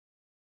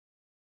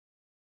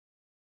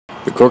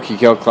The Corky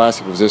Kell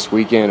Classic was this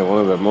weekend, and one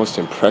of the most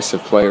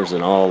impressive players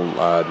in all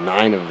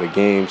 9 of the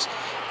games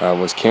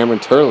was Cameron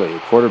Turley, a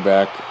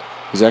quarterback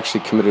who's actually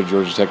committed to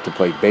Georgia Tech to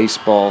play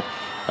baseball.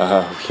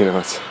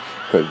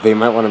 They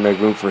might want to make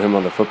room for him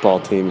on the football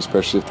team,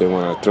 especially if they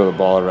want to throw the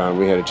ball around.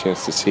 We had a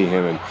chance to see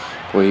him, and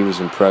boy, he was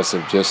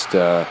impressive. Just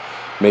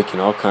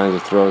making all kinds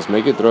of throws,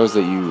 making throws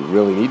that you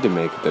really need to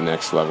make at the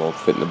next level,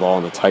 fitting the ball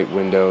in the tight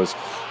windows,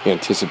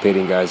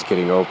 anticipating guys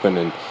getting open,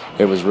 and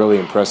it was really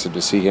impressive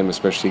to see him,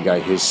 especially a guy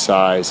his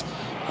size.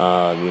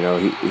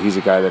 He's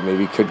a guy that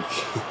maybe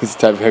he's the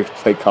type of guy to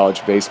play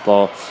college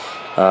baseball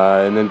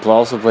and then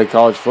also play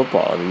college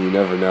football. I mean, you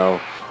never know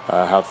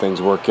how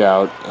things work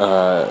out,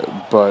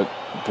 but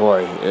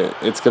boy,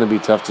 it's going to be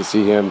tough to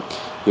see him,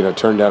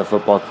 turn down a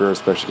football career,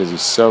 especially because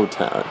he's so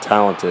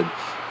talented.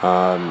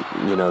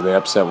 They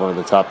upset one of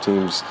the top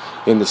teams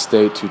in the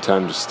state,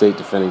 2-time state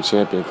defending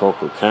champion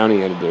Colquitt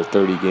County, ended their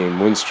 30-game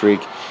win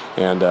streak,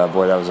 and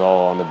boy, that was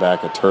all on the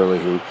back of Turley,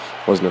 who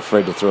wasn't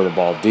afraid to throw the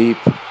ball deep,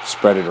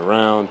 spread it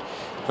around,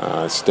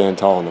 stand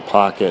tall in the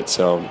pocket.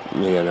 So,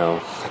 a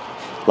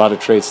lot of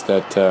traits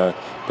that are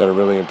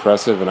really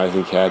impressive, and I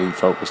think had he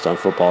focused on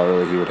football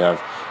early, he would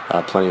have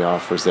plenty of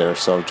offers there.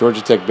 So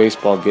Georgia Tech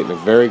baseball getting a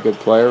very good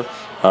player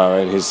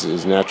in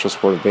his natural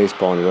sport of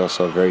baseball, and he's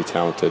also a very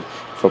talented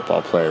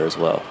football player as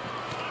well.